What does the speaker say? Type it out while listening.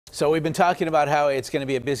So we've been talking about how it's going to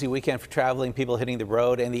be a busy weekend for traveling, people hitting the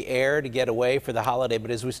road and the air to get away for the holiday.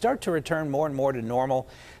 But as we start to return more and more to normal,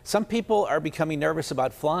 some people are becoming nervous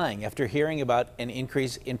about flying after hearing about an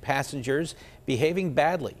increase in passengers behaving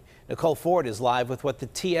badly. Nicole Ford is live with what the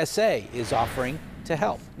TSA is offering to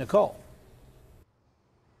help. Nicole.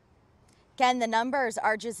 Ken, the numbers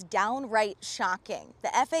are just downright shocking. The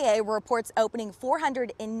FAA reports opening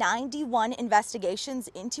 491 investigations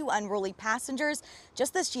into unruly passengers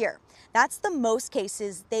just this year. That's the most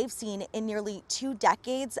cases they've seen in nearly 2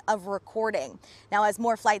 decades of recording. Now, as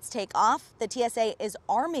more flights take off, the TSA is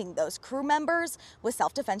arming those crew members with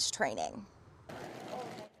self-defense training.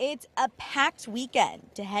 It's a packed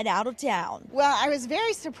weekend to head out of town. Well, I was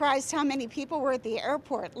very surprised how many people were at the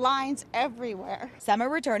airport. Lines everywhere. Some are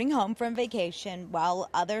returning home from vacation while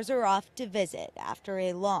others are off to visit after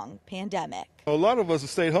a long pandemic. A lot of us have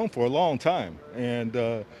stayed home for a long time, and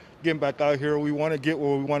getting back out here, we want to get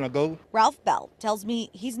where we want to go. Ralph Bell tells me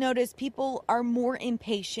he's noticed people are more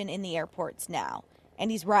impatient in the airports now, and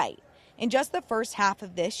he's right. In just the first half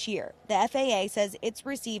of this year, the FAA says it's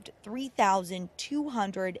received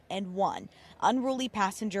 3,201 unruly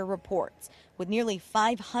passenger reports, with nearly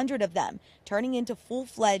 500 of them turning into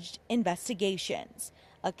full-fledged investigations.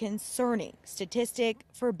 A concerning statistic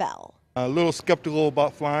for Bell. A little skeptical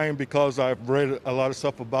about flying because I've read a lot of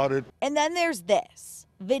stuff about it. And then there's this,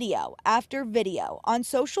 video after video on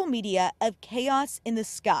social media of chaos in the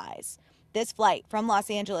skies. This flight from Los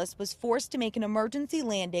Angeles was forced to make an emergency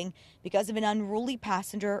landing because of an unruly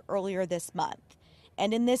passenger earlier this month.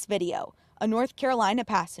 And in this video, a North Carolina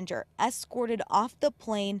passenger escorted off the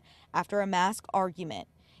plane after a mask argument.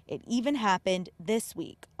 It even happened this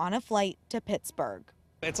week on a flight to Pittsburgh.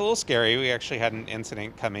 It's a little scary. We actually had an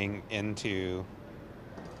incident coming into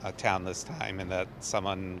a town this time, and that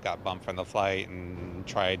someone got bumped from the flight and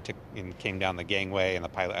came down the gangway, and the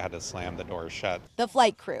pilot had to slam the doors shut. The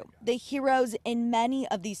flight crew, the heroes in many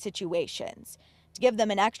of these situations. To give them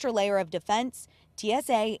an extra layer of defense,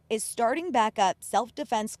 TSA is starting back up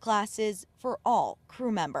self-defense classes for all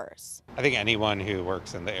crew members. I think anyone who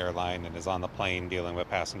works in the airline and is on the plane dealing with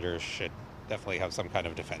passengers should definitely have some kind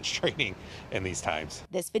of defense training in these times.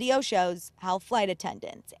 This video shows how flight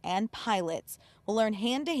attendants and pilots will learn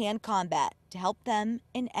hand-to-hand combat to help them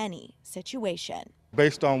in any situation.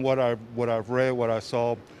 Based on what I've read, what I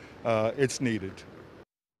saw, it's needed.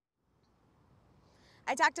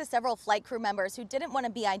 I talked to several flight crew members who didn't want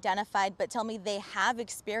to be identified, but tell me they have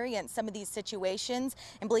experienced some of these situations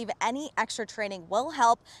and believe any extra training will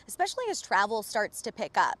help, especially as travel starts to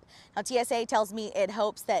pick up. Now, TSA tells me it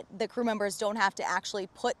hopes that the crew members don't have to actually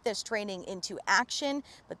put this training into action,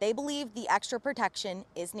 but they believe the extra protection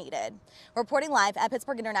is needed. Reporting live at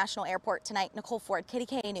Pittsburgh International Airport tonight, Nicole Ford,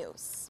 KDKA News.